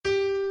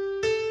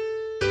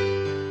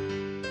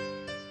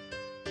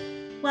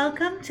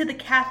Welcome to the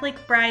Catholic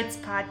Brides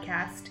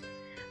Podcast.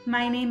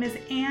 My name is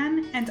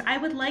Anne, and I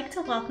would like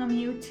to welcome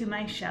you to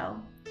my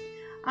show.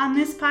 On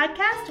this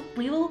podcast,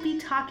 we will be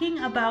talking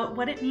about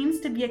what it means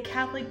to be a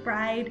Catholic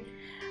bride,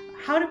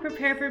 how to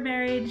prepare for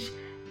marriage,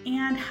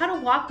 and how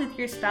to walk with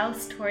your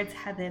spouse towards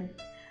heaven.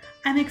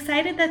 I'm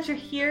excited that you're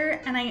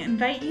here, and I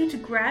invite you to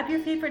grab your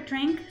favorite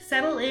drink,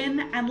 settle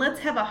in, and let's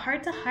have a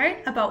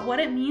heart-to-heart about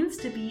what it means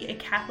to be a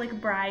Catholic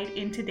bride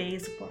in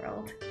today's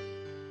world.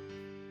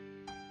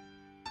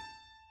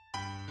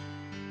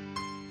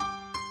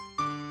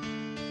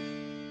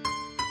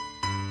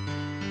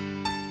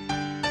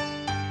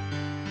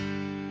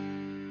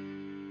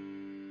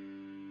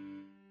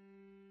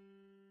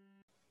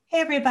 Hey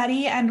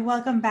everybody, and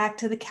welcome back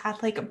to the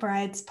Catholic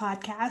Brides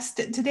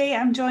Podcast. Today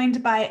I'm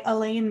joined by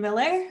Elayne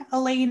Miller.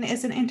 Elayne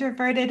is an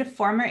introverted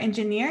former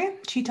engineer.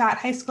 She taught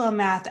high school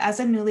math as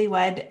a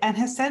newlywed and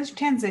has since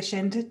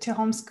transitioned to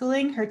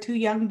homeschooling her two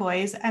young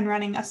boys and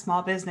running a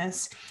small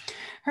business.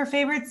 Her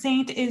favorite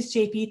saint is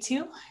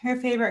JP2. Her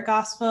favorite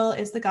gospel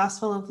is the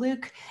Gospel of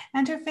Luke,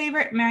 and her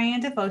favorite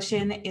Marian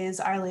devotion is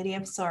Our Lady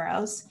of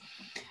Sorrows.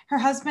 Her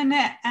husband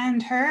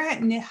and her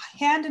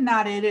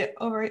hand-knotted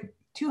over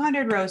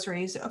 200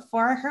 rosaries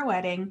for her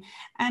wedding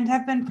and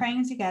have been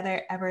praying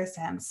together ever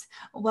since.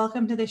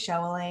 Welcome to the show,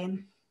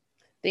 Elayne.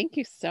 Thank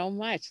you so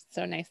much. It's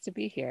so nice to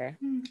be here.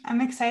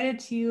 I'm excited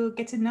to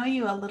get to know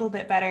you a little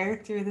bit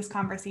better through this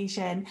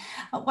conversation.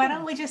 Why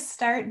don't we just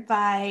start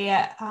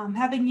by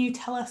having you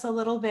tell us a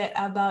little bit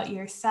about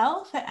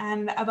yourself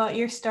and about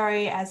your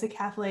story as a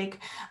Catholic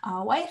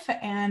wife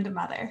and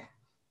mother.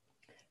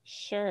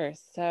 Sure.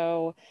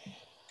 So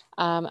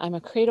I'm a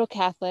cradle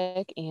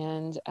Catholic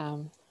and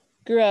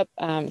grew up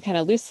kind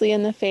of loosely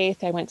in the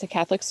faith. I went to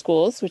Catholic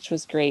schools, which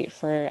was great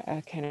for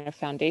a kind of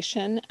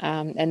foundation.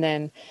 And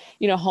then,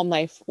 home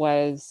life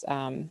was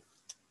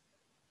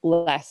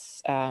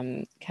less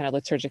kind of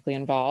liturgically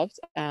involved.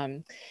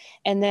 And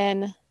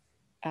then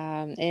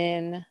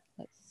I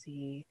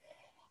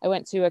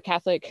went to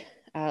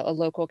a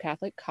local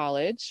Catholic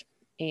college,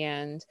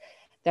 and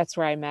that's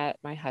where I met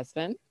my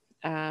husband.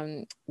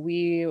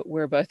 We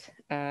were both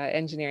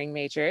engineering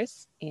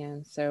majors,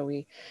 and so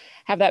we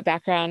have that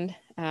background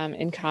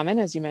in common.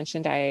 As you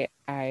mentioned,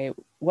 I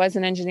was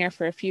an engineer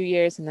for a few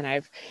years, and then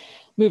I've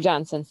moved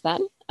on since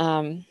then.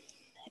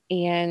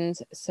 And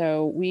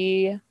so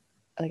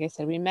like I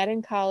said, we met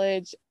in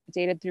college,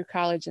 dated through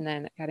college, and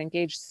then got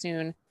engaged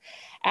soon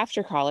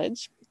after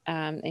college.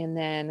 And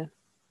then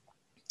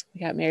we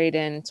got married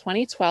in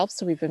 2012.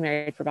 So we've been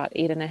married for about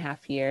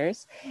 8.5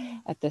 years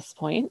at this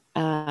point.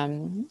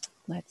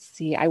 Let's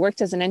see, I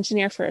worked as an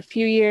engineer for a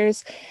few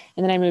years,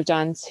 and then I moved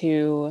on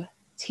to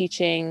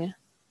teaching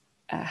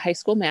high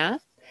school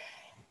math,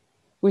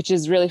 which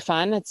is really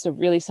fun. It's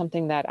really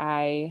something that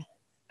I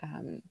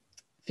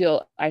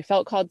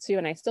felt called to,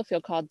 and I still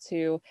feel called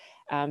to.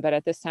 But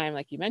at this time,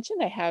 like you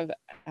mentioned, I have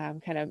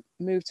kind of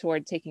moved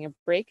toward taking a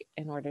break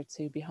in order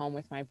to be home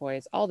with my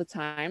boys all the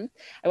time.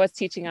 I was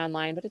teaching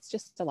online, but it's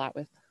just a lot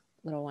with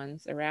little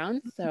ones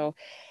around. So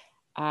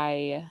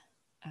I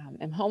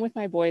am home with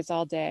my boys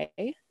all day.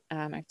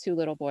 I have two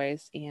little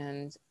boys,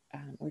 and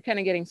we're kind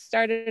of getting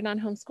started on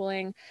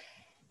homeschooling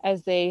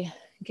as they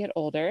get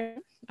older.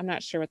 I'm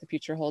not sure what the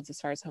future holds as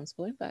far as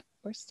homeschooling, but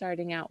we're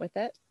starting out with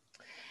it.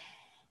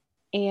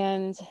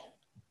 And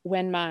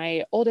when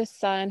my oldest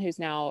son, who's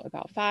now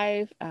about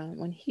 5,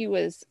 when he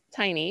was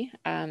tiny,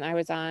 I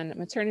was on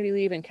maternity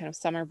leave and kind of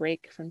summer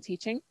break from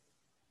teaching.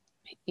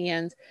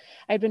 And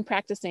I'd been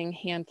practicing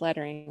hand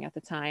lettering at the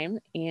time.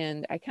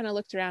 And I kind of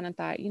looked around and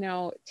thought,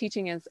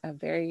 teaching is a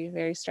very,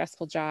 very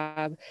stressful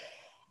job.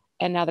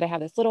 And now that I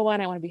have this little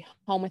one, I want to be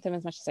home with him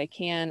as much as I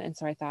can. And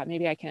so I thought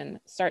maybe I can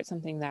start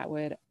something that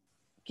would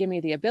give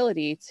me the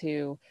ability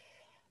to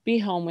be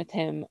home with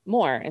him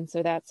more. And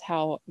so that's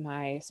how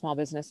my small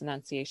business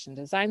Annunciation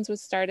Designs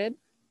was started.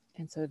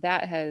 And so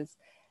that has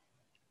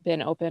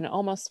been open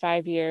almost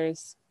 5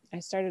 years. I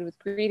started with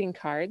greeting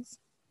cards,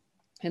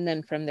 and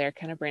then from there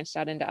kind of branched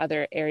out into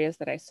other areas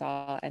that I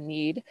saw a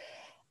need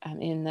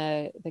in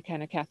the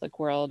kind of Catholic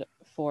world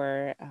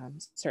for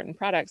certain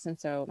products. And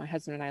so my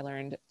husband and I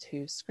learned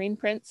to screen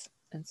print.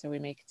 And so we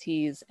make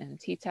teas and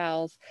tea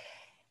towels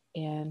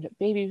and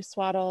baby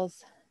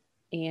swaddles.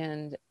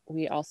 And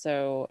we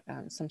also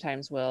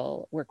sometimes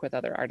will work with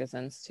other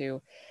artisans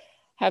to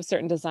have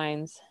certain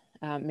designs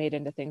made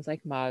into things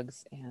like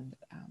mugs and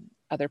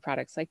other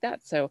products like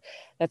that. So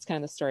that's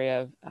kind of the story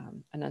of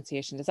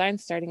Annunciation Design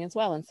starting as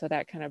well. And so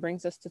that kind of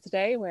brings us to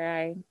today, where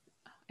I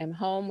am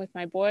home with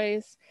my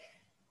boys,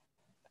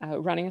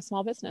 running a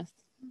small business.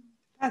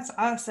 That's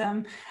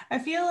awesome. I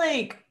feel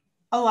like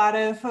a lot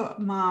of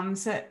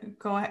moms that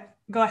go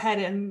ahead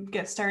and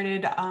get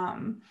started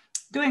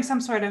doing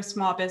some sort of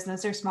small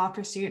business or small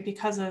pursuit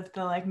because of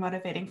the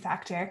motivating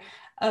factor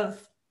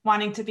of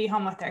wanting to be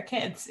home with their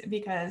kids,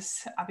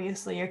 because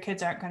obviously your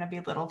kids aren't going to be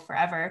little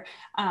forever.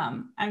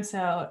 And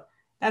so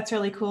that's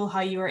really cool how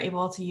you were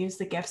able to use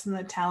the gifts and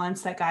the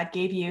talents that God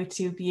gave you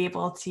to be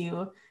able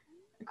to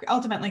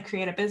ultimately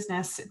create a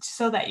business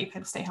so that you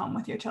can stay home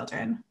with your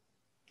children.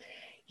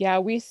 Yeah,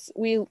 we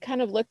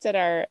kind of looked at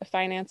our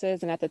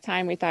finances, and at the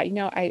time we thought,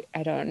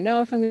 I don't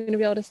know if I'm going to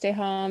be able to stay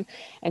home.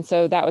 And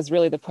so that was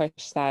really the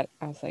push that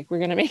I was like, we're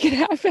going to make it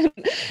happen.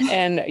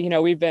 And,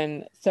 we've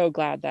been so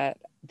glad that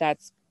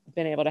that's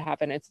been able to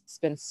happen. It's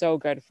been so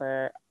good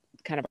for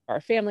kind of our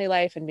family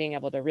life and being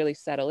able to really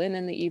settle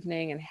in the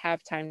evening and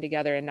have time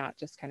together and not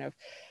just kind of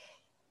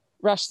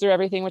rush through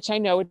everything, which I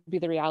know would be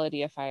the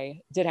reality if I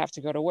did have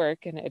to go to work.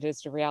 And it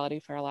is the reality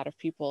for a lot of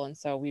people. And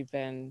so we've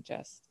been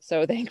just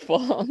so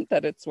thankful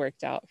that it's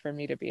worked out for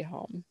me to be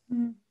home.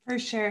 For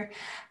sure.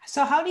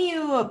 So, how do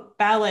you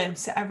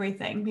balance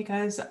everything?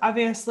 Because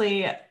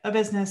obviously, a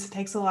business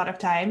takes a lot of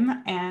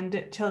time,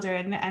 and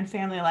children and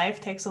family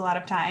life takes a lot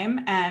of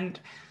time, and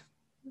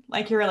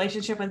like your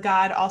relationship with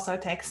God also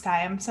takes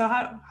time. So,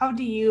 how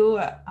do you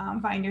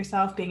find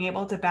yourself being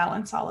able to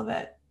balance all of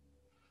it?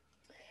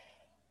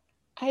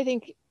 I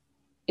think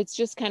it's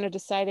just kind of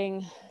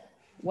deciding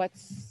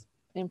what's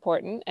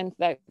important, and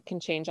that can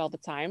change all the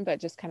time,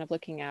 but just kind of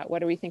looking at what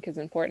do we think is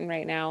important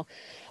right now.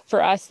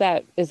 For us,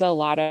 that is a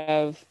lot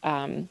of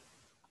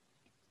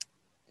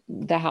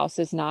the house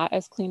is not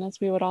as clean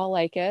as we would all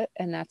like it,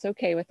 and that's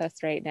okay with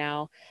us right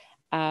now.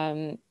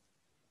 Um,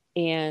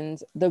 and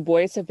the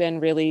boys have been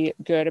really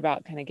good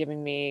about kind of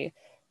giving me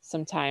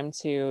some time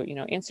to,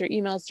 answer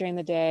emails during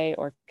the day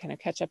or kind of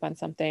catch up on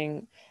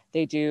something.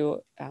 They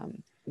do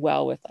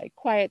well with like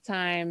quiet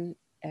time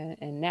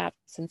and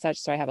naps and such.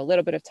 So I have a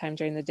little bit of time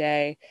during the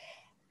day.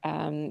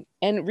 And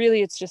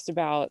really it's just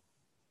about,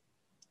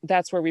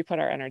 that's where we put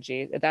our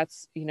energy.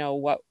 That's,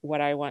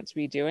 what I want to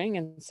be doing.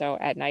 And so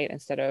at night,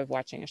 instead of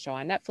watching a show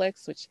on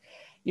Netflix, which,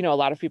 a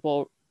lot of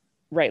people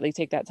rightly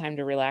take that time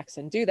to relax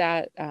and do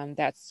that,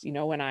 that's,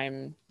 when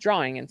I'm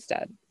drawing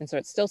instead. And so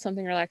it's still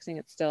something relaxing.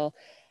 It's still,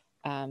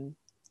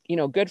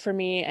 good for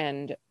me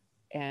and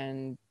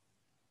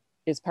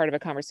is part of a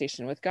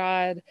conversation with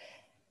God,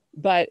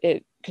 but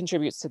it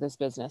contributes to this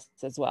business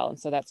as well. And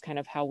so that's kind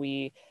of how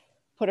we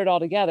put it all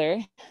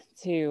together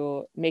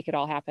to make it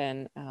all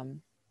happen.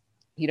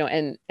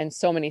 And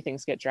so many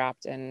things get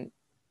dropped, and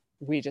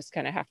we just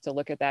kind of have to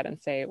look at that and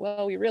say,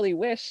 well, we really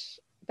wish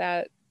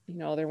that,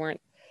 there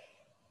weren't,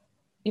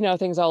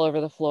 things all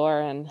over the floor,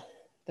 and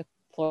the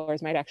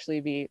floors might actually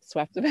be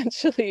swept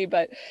eventually,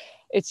 but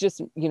it's just,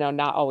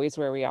 not always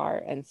where we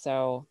are. And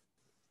so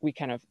we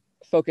kind of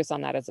focus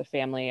on that as a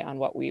family, on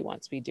what we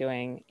want to be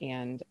doing,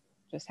 and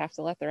just have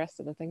to let the rest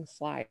of the things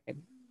slide.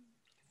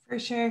 For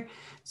sure.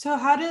 So,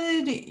 how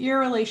did your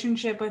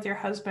relationship with your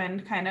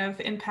husband kind of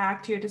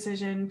impact your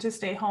decision to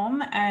stay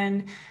home?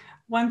 And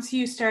once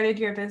you started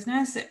your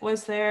business,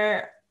 was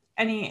there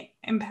any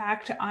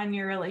impact on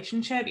your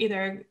relationship,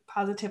 either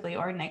positively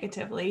or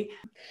negatively?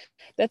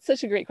 That's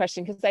such a great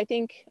question, because I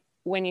think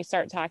when you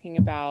start talking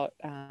about,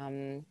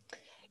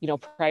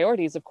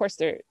 priorities, of course,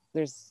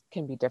 there's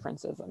can be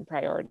differences in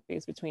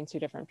priorities between two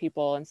different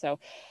people. And so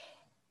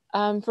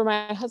for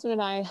my husband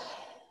and I,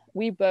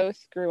 we both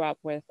grew up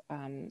with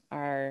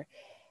our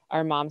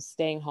moms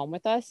staying home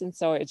with us. And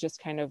so it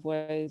just kind of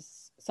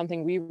was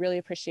something we really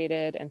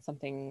appreciated and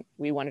something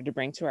we wanted to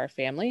bring to our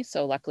family.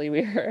 So luckily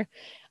we were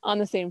on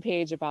the same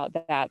page about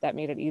that. That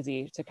made it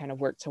easy to kind of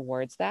work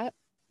towards that.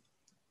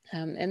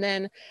 And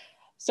then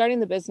starting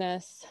the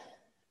business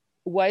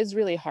was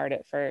really hard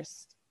at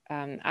first.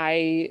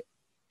 I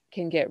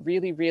can get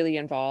really, really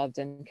involved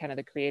in kind of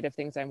the creative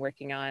things I'm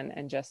working on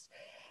and just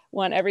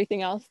want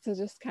everything else to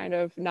just kind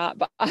of not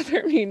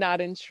bother me,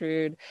 not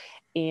intrude.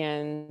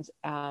 And,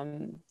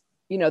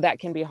 that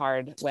can be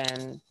hard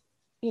when,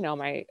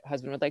 my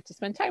husband would like to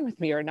spend time with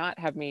me or not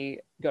have me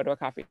go to a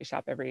coffee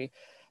shop every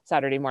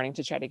Saturday morning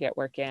to try to get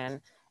work in.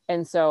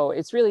 And so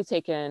it's really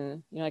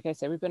taken, like I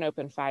said, we've been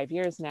open 5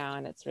 years now,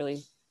 and it's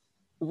really,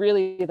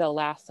 really the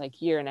last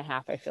like year and a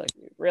half, I feel like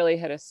we really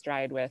hit a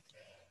stride with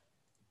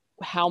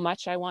how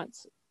much I want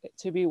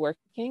to be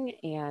working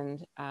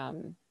and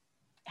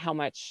how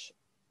much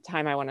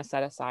time I want to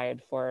set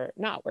aside for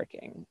not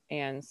working.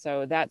 And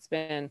so that's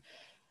been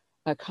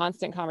a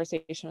constant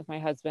conversation with my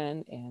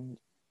husband, and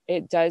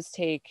it does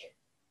take,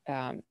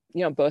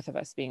 both of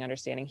us being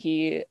understanding.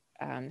 He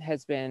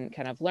has been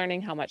kind of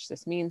learning how much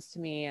this means to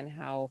me and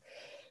how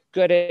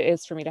good it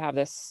is for me to have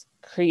this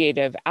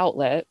creative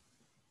outlet.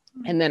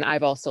 And then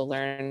I've also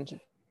learned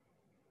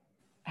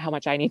how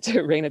much I need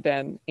to rein it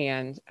in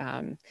and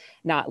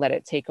not let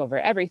it take over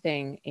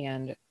everything,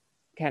 and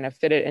kind of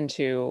fit it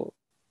into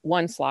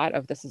one slot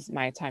of this is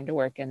my time to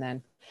work, and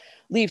then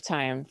leave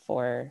time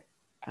for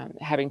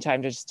having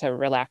time to just to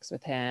relax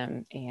with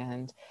him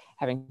and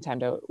having time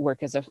to work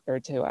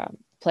to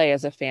play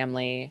as a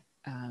family.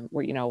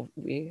 Where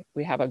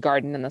we have a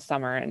garden in the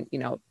summer, and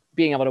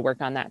being able to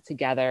work on that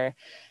together.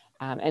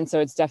 And so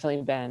it's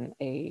definitely been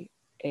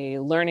a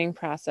learning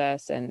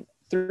process, and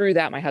through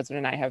that, my husband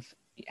and I have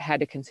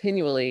had to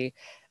continually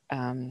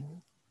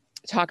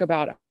talk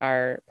about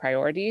our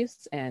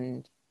priorities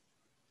and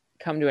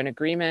come to an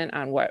agreement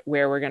on where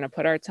we're going to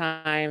put our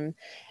time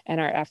and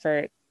our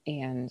effort.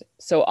 And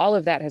so all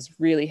of that has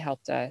really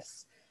helped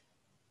us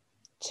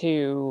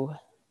to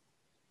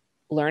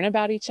learn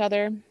about each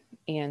other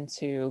and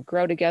to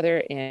grow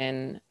together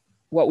in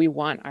what we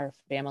want our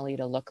family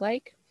to look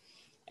like.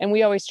 And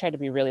we always try to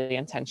be really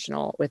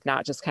intentional with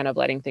not just kind of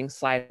letting things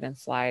slide and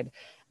slide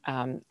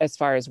as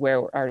far as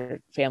where our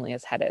family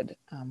is headed.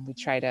 We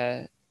try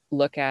to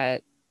look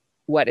at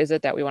what is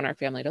it that we want our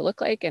family to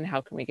look like and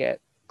how can we get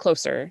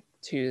closer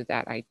to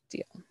that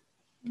ideal.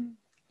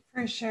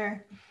 For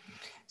sure.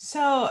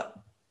 So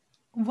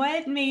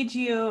what made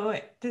you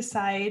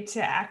decide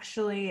to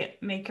actually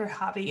make your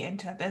hobby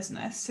into a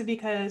business?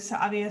 Because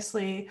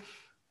obviously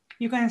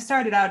you kind of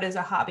started out as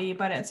a hobby,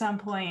 but at some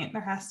point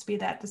there has to be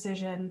that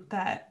decision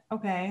that,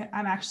 okay,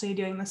 I'm actually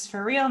doing this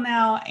for real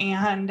now,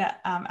 and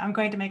I'm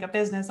going to make a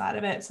business out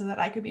of it so that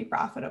I could be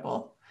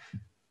profitable.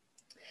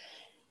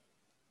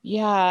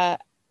 Yeah,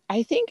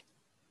 I think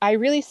I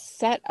really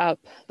set up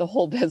the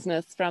whole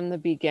business from the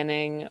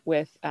beginning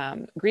with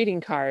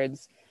greeting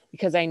cards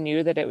because I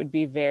knew that it would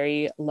be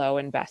very low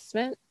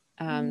investment.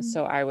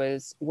 So I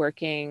was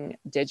working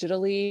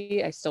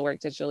digitally. I still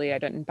work digitally. I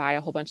didn't buy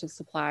a whole bunch of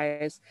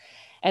supplies.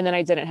 And then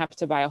I didn't have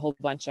to buy a whole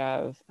bunch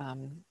of,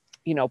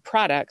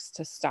 products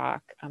to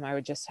stock. I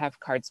would just have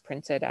cards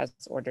printed as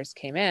orders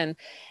came in.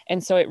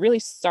 And so it really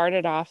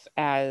started off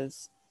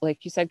as,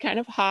 like you said, kind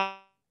of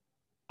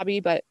hobby,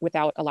 but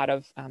without a lot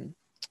of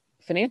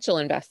financial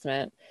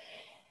investment.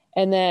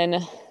 And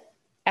then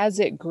as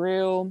it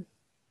grew,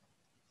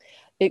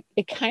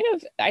 it kind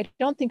of, I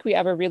don't think we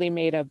ever really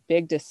made a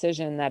big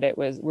decision that it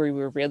was where we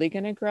were really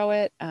going to grow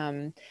it.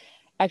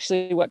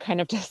 Actually, what kind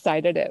of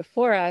decided it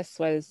for us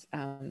was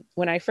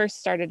when I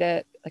first started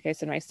it, like I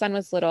said, my son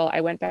was little.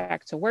 I went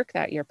back to work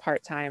that year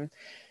part-time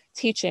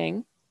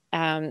teaching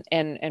and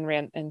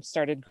ran and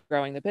started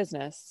growing the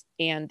business.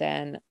 And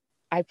then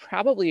I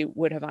probably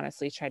would have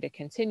honestly tried to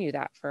continue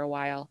that for a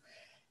while.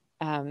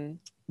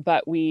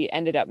 But we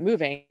ended up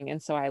moving.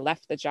 And so I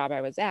left the job I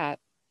was at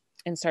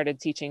and started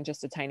teaching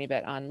just a tiny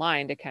bit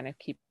online to kind of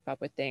keep up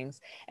with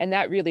things. And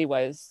that really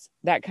was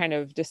that kind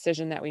of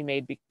decision that we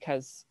made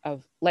because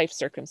of life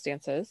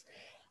circumstances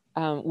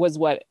was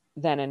what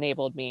then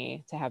enabled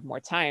me to have more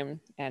time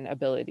and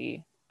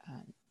ability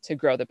to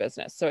grow the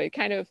business. So it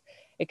kind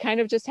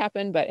of just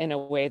happened, but in a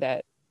way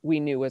that we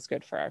knew was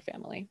good for our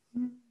family.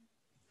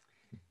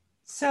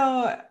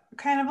 So,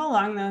 kind of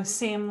along those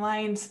same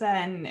lines,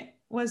 then,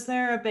 was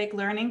there a big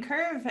learning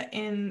curve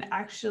in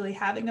actually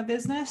having a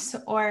business?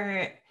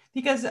 Or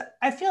because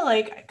I feel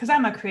like, because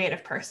I'm a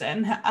creative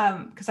person,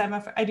 because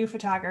I do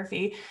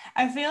photography,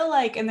 I feel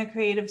like in the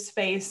creative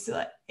space,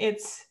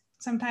 it's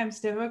sometimes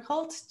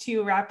difficult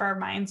to wrap our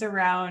minds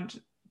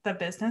around the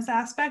business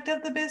aspect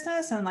of the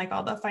business and like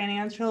all the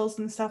financials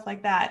and stuff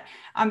like that,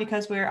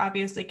 because we're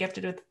obviously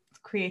gifted with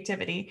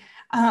creativity.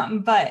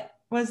 But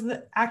was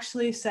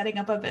actually setting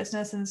up a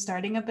business and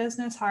starting a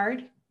business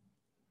hard?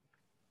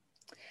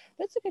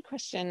 That's a good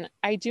question.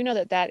 I do know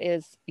that that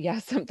is, yeah,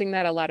 something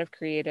that a lot of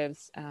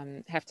creatives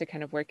have to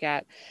kind of work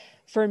at.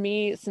 For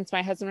me, since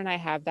my husband and I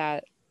have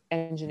that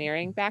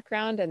engineering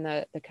background and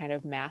the kind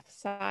of math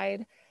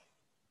side,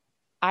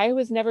 I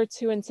was never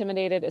too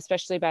intimidated,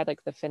 especially by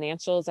like the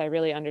financials. I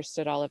really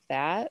understood all of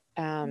that.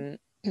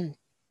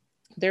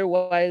 There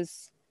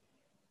was,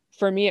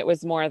 for me, it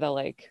was more the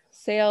like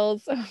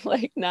sales,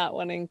 like not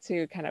wanting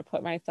to kind of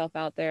put myself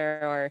out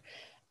there or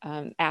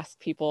ask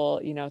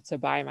people, to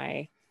buy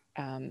my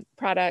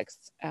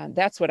products.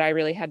 That's what I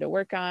really had to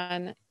work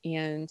on.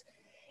 And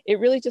it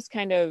really just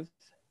kind of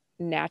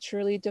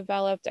naturally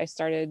developed. I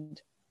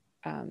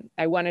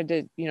wanted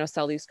to,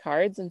 sell these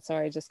cards. And so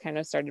I just kind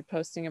of started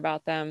posting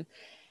about them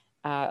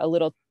a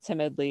little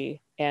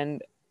timidly.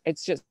 And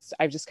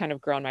I've just kind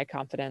of grown my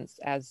confidence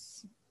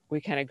as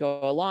we kind of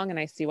go along and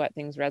I see what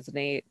things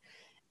resonate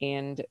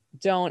and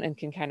don't, and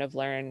can kind of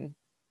learn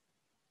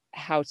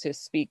how to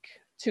speak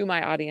to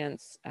my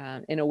audience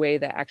in a way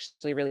that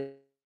actually really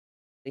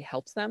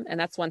helps them. And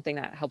that's one thing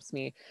that helps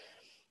me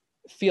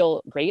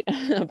feel great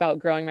about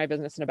growing my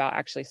business and about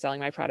actually selling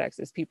my products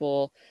is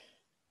people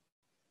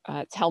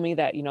tell me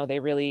that, they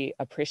really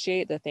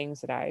appreciate the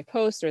things that I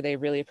post, or they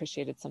really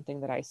appreciated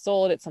something that I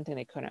sold. It's something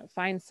they couldn't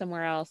find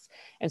somewhere else.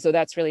 And so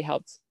that's really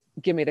helped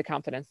give me the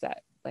confidence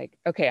that like,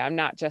 okay, I'm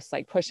not just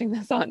like pushing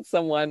this on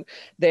someone.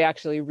 They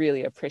actually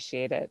really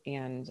appreciate it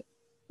and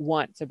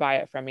want to buy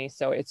it from me.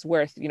 So it's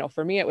worth,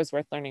 for me, it was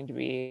worth learning to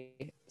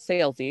be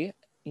salesy,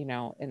 in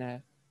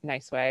a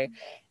nice way.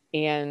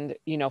 And,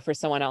 for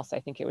someone else,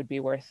 I think it would be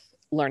worth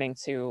learning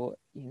to,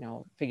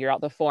 figure out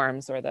the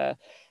forms or the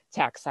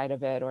tax side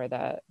of it or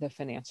the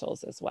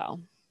financials as well.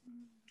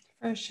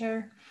 For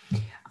sure.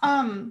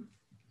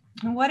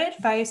 What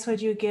advice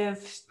would you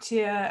give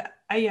to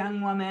a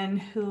young woman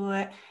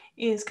who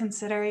is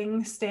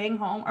considering staying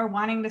home or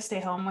wanting to stay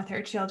home with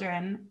her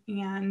children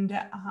and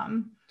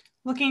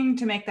looking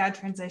to make that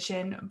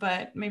transition,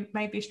 but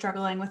might be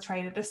struggling with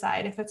trying to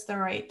decide if it's the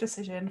right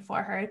decision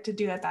for her to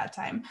do at that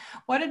time?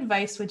 What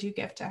advice would you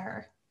give to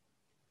her?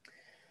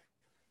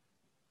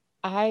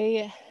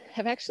 I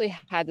have actually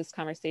had this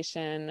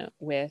conversation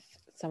with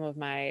some of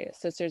my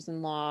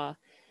sisters-in-law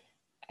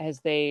as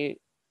they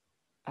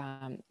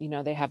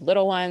they have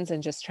little ones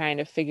and just trying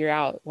to figure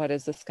out what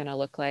is this going to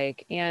look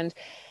like. And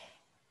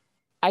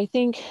I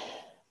think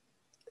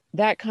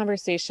that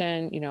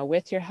conversation,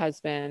 with your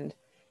husband,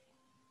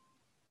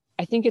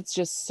 I think it's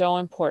just so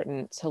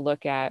important to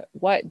look at,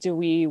 what do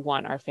we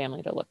want our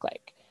family to look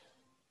like?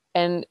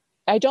 And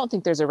I don't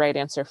think there's a right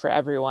answer for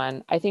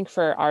everyone. I think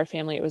for our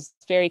family, it was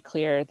very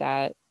clear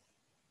that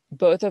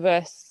both of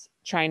us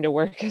trying to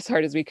work as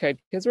hard as we could,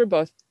 because we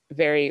both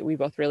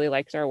really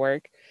liked our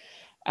work,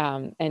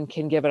 and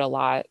can give it a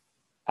lot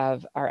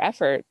of our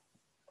effort.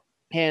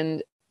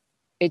 And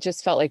it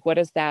just felt like, what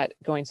is that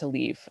going to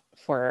leave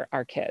for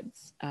our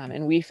kids?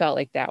 And we felt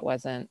like that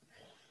wasn't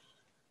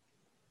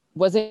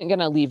going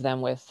to leave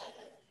them with,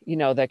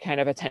 the kind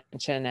of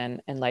attention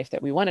and life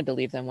that we wanted to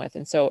leave them with.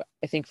 And so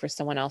I think for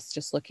someone else,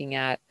 just looking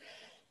at,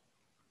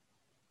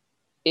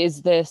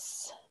 is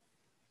this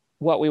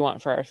what we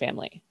want for our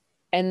family?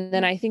 And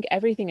then I think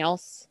everything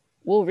else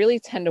will really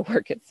tend to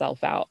work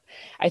itself out.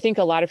 I think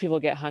a lot of people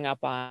get hung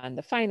up on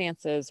the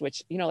finances,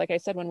 which, like I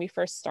said, when we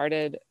first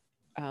started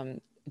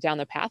down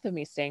the path of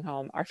me staying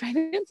home, our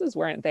finances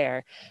weren't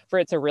there for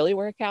it to really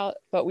work out,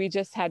 but we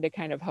just had to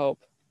kind of hope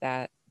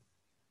that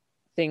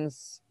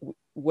things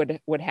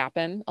would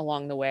happen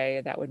along the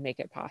way that would make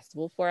it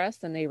possible for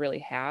us, and they really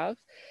have.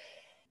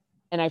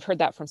 And I've heard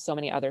that from so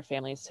many other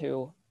families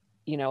who,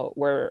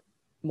 were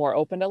more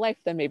open to life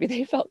than maybe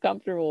they felt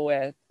comfortable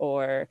with,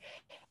 or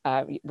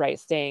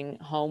staying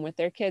home with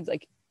their kids.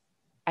 Like,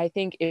 I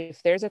think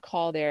if there's a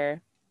call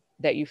there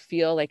that you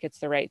feel like it's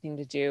the right thing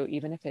to do,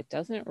 even if it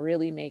doesn't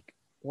really make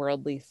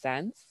worldly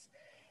sense,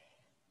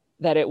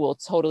 that it will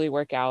totally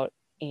work out.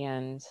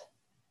 And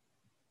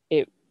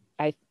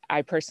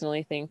I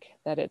personally think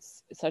that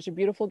it's such a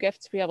beautiful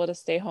gift to be able to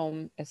stay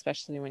home,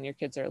 especially when your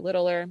kids are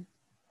littler,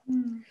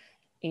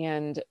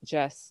 and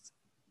just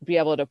be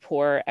able to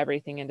pour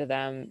everything into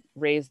them,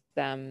 raise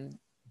them.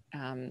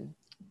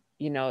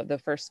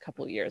 The first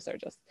couple of years are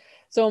just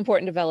so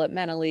important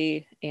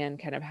developmentally, and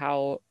kind of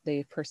how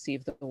they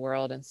perceive the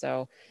world. And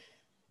so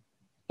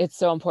it's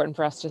so important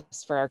for us,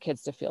 just for our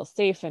kids to feel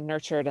safe and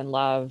nurtured and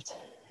loved.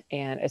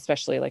 And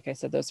especially, like I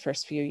said, those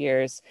first few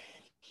years.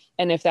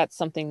 And if that's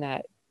something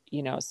that,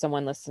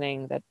 someone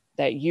listening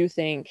that you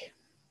think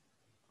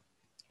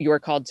you're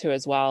called to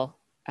as well,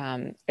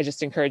 I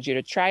just encourage you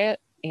to try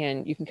it.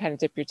 And you can kind of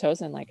dip your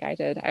toes in, like I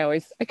did.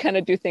 I kind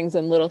of do things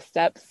in little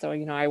steps. So,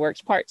 I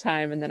worked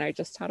part-time, and then I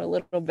just taught a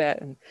little bit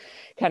and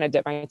kind of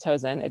dip my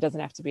toes in. It doesn't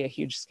have to be a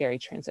huge, scary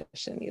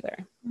transition either.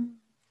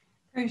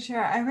 For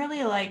sure. I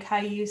really like how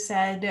you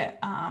said,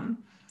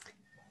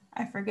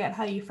 I forget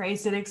how you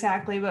phrased it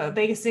exactly, but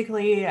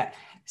basically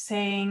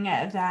saying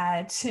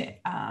that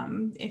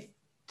if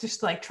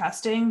just like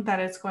trusting that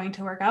it's going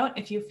to work out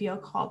if you feel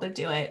called to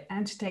do it,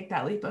 and to take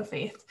that leap of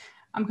faith.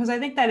 Because I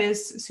think that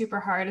is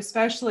super hard,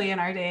 especially in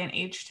our day and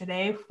age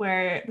today,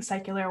 where the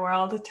secular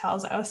world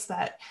tells us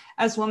that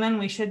as women,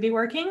 we should be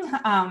working,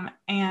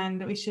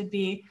 and we should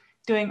be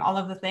doing all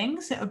of the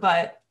things.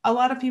 But a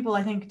lot of people,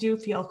 I think, do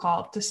feel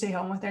called to stay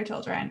home with their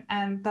children,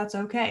 and that's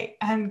okay.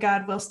 And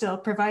God will still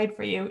provide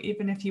for you,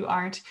 even if you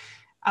aren't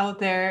out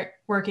there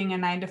working a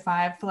 9 to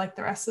 5 for like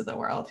the rest of the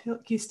world.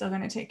 He's still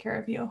going to take care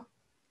of you.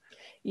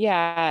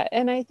 Yeah.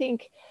 And I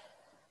think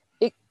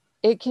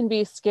it can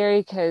be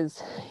scary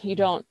because you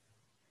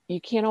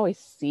can't always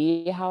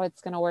see how it's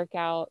going to work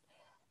out.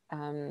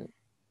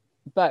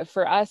 But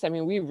for us, I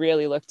mean, we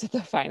really looked at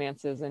the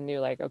finances and knew,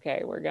 like,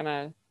 okay, we're going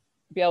to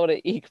be able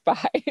to eke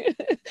by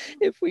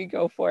if we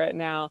go for it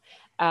now.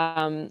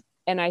 And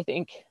I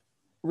think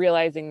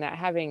realizing that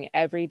having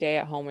every day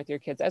at home with your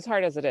kids, as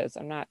hard as it is,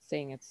 I'm not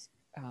saying it's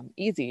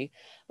easy,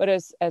 but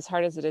as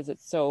hard as it is,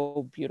 it's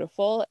so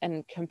beautiful.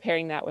 And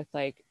comparing that with,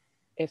 like,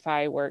 if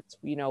I worked,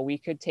 we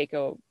could take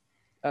a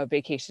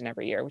vacation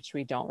every year, which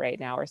we don't right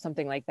now, or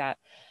something like that.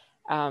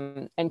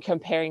 And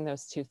comparing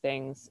those two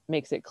things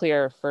makes it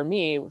clear for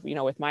me,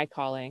 with my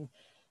calling,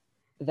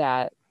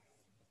 that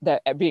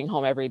being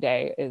home every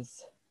day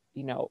is,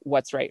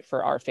 what's right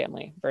for our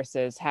family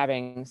versus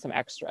having some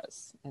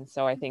extras. And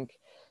so I think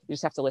you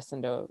just have to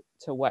listen to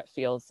what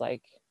feels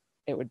like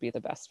it would be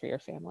the best for your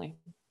family.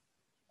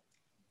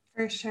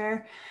 For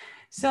sure.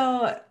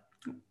 So,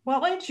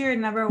 what would your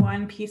number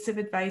one piece of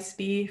advice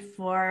be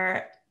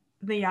for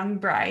the young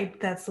bride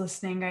that's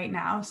listening right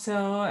now?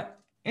 So,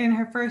 in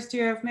her first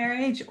year of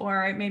marriage,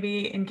 or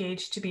maybe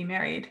engaged to be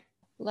married?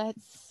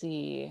 Let's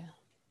see.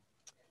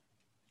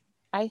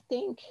 I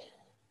think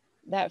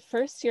that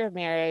first year of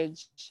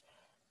marriage,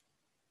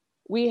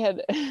 we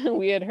had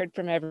we had heard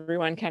from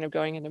everyone kind of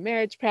going into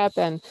marriage prep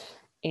and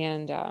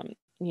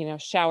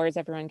showers,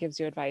 everyone gives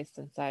you advice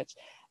and such.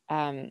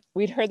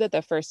 We'd heard that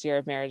the first year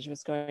of marriage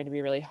was going to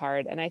be really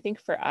hard. And I think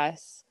for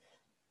us,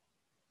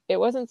 it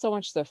wasn't so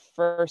much the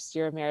first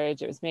year of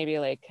marriage, it was maybe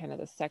like kind of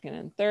the second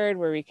and third,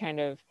 where we kind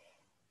of,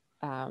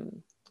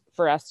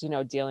 for us,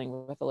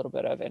 dealing with a little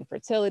bit of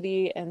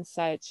infertility and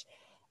such.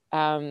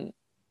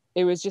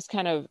 It was just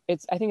kind of,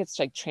 I think it's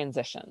like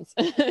transitions.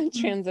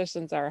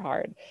 Transitions are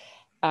hard,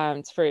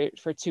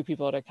 for two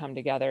people to come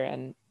together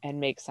and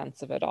make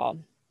sense of it all.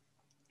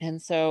 And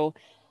so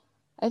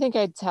I think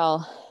I'd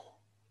tell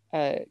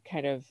a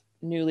kind of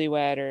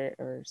newlywed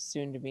or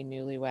soon to be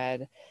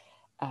newlywed,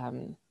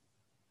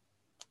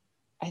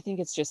 I think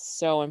it's just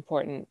so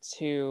important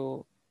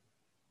to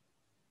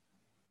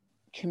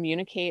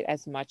communicate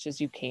as much as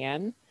you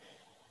can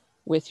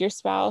with your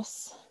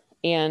spouse,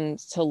 and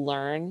to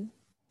learn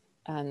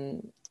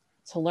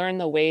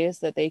the ways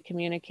that they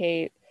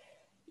communicate.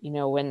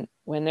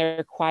 When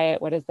they're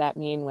quiet, what does that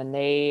mean? When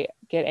they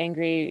get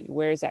angry,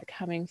 where is that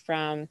coming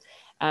from?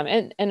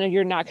 And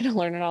you're not going to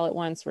learn it all at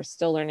once. We're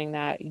still learning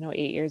that,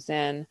 8 years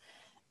in.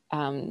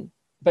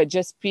 But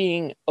just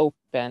being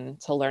open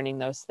to learning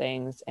those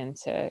things, and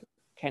to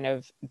kind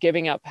of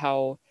giving up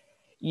how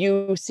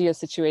you see a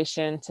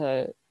situation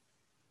to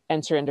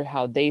enter into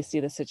how they see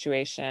the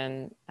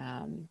situation.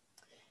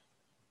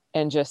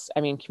 And just,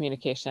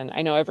 communication.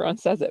 I know everyone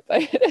says it,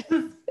 but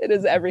it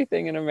is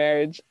everything in a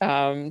marriage,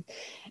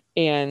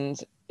 and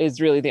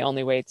is really the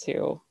only way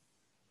to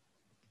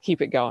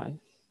keep it going.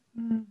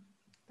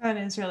 That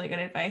is really good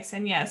advice.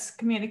 And yes,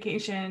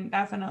 communication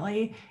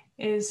definitely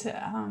is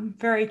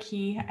very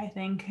key, I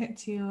think,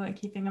 to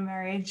keeping a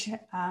marriage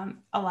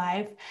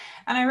alive.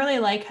 And I really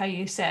like how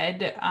you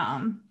said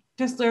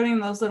just learning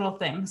those little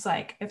things,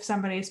 like if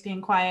somebody's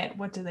being quiet,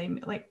 what do they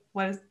like?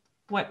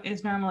 What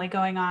is normally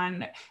going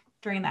on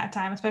during that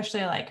time,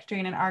 especially like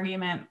during an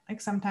argument? Like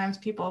sometimes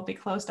people will be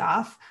closed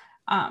off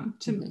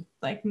to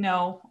like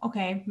know,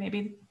 okay,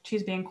 maybe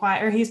she's being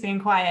quiet or he's being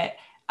quiet.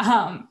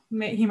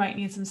 He might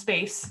need some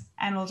space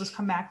and we'll just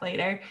come back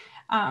later.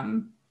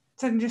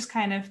 So just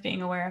kind of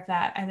being aware of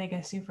that, I think,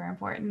 is super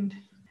important.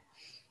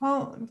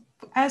 Well,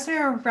 as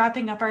we're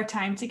wrapping up our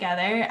time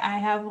together, I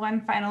have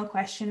one final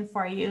question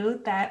for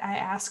you that I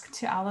ask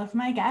to all of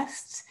my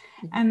guests.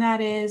 And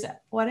that is,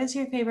 what is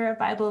your favorite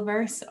Bible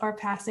verse or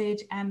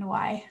passage and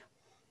why?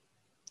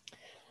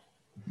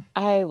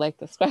 I like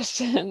this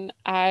question.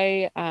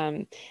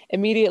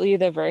 Immediately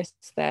the verse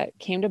that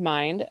came to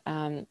mind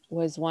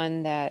was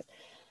one that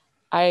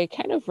I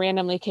kind of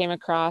randomly came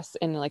across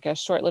in like a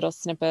short little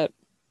snippet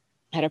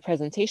at a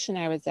presentation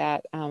I was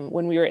at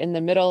when we were in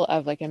the middle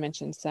of, like I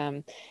mentioned,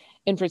 some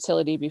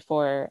infertility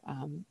before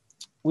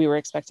we were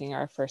expecting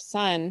our first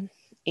son.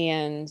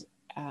 And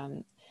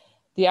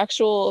the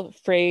actual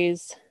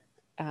phrase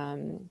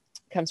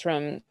comes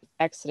from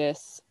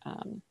Exodus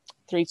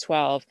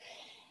 3:12.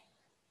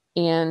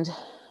 And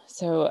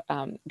so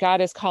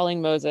God is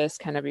calling Moses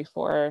kind of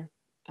before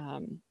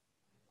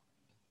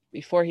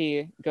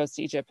he goes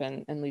to Egypt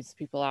and leads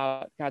people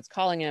out. God's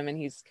calling him,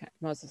 and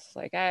Moses is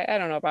like, I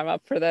don't know if I'm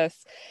up for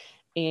this.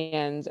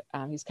 And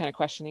he's kind of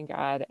questioning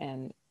God.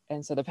 And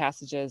so the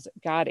passage is,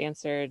 God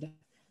answered,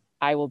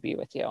 I will be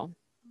with you.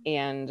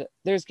 And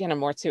there's kind of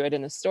more to it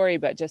in the story,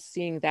 but just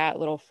seeing that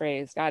little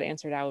phrase, God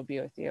answered, I will be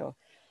with you,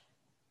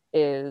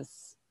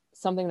 is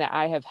something that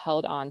I have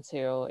held on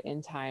to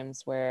in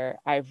times where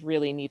I've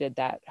really needed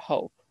that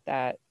hope,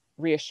 that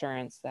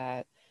reassurance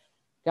that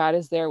God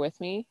is there with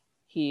me.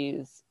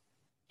 He's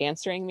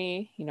answering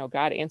me.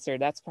 God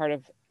answered. That's part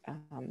of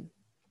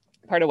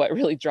what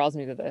really draws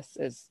me to this,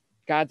 is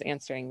God's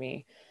answering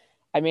me.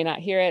 I may not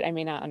hear it. I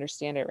may not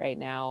understand it right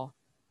now.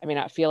 I may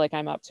not feel like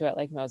I'm up to it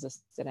like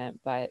Moses didn't,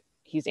 but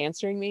he's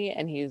answering me,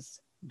 and he's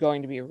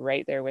going to be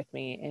right there with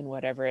me in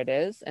whatever it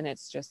is. And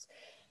it's just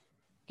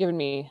given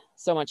me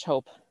so much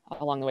hope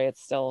along the way.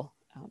 It's still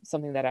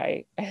something that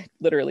I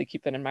literally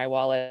keep it in my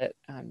wallet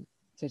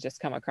to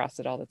just come across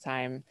it all the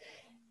time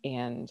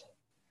and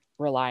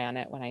rely on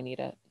it when I need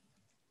it.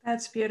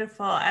 That's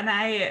beautiful. And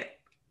I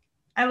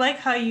like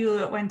how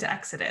you went to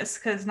Exodus,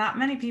 because not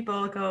many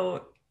people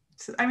go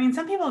some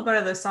people go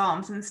to the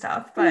Psalms and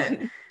stuff, but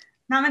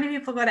not many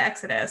people go to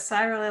Exodus. So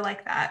I really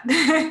like that.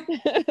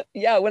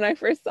 Yeah, when I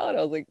first saw it,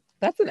 I was like,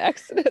 that's an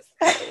Exodus.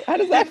 How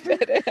does that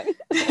fit in?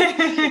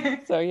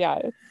 So yeah,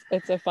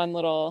 it's a fun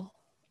little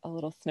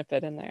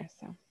snippet in there.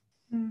 So.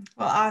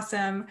 Well,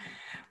 awesome.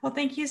 Well,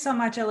 thank you so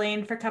much,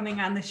 Elayne, for coming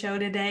on the show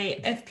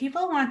today. If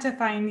people want to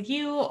find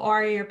you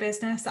or your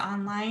business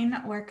online,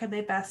 where could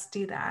they best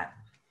do that?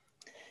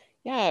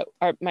 Yeah,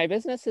 my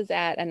business is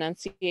at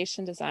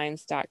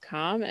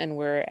annunciationdesigns.com, and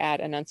we're at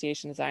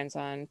Annunciation Designs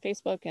on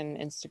Facebook and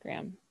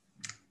Instagram.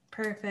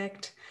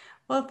 Perfect.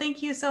 Well,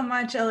 thank you so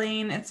much,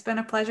 Elayne. It's been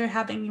a pleasure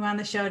having you on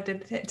the show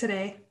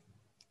today.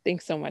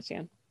 Thanks so much,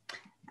 Ann.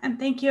 And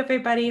thank you,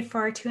 everybody,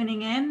 for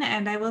tuning in,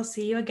 and I will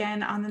see you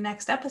again on the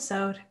next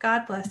episode.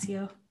 God bless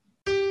you.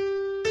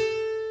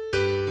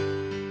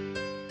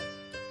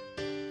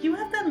 You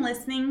have been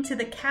listening to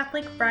the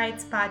Catholic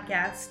Brides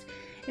Podcast.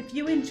 If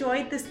you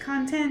enjoyed this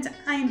content,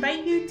 I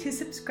invite you to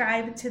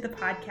subscribe to the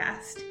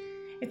podcast.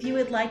 If you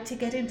would like to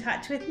get in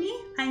touch with me,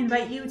 I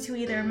invite you to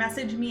either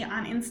message me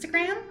on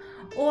Instagram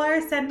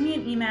or send me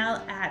an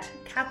email at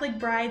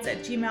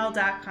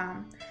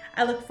catholicbrides@gmail.com.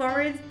 I look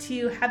forward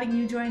to having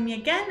you join me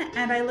again,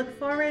 and I look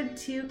forward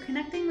to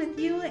connecting with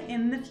you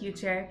in the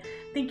future.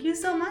 Thank you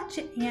so much,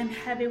 and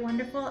have a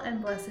wonderful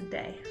and blessed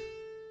day.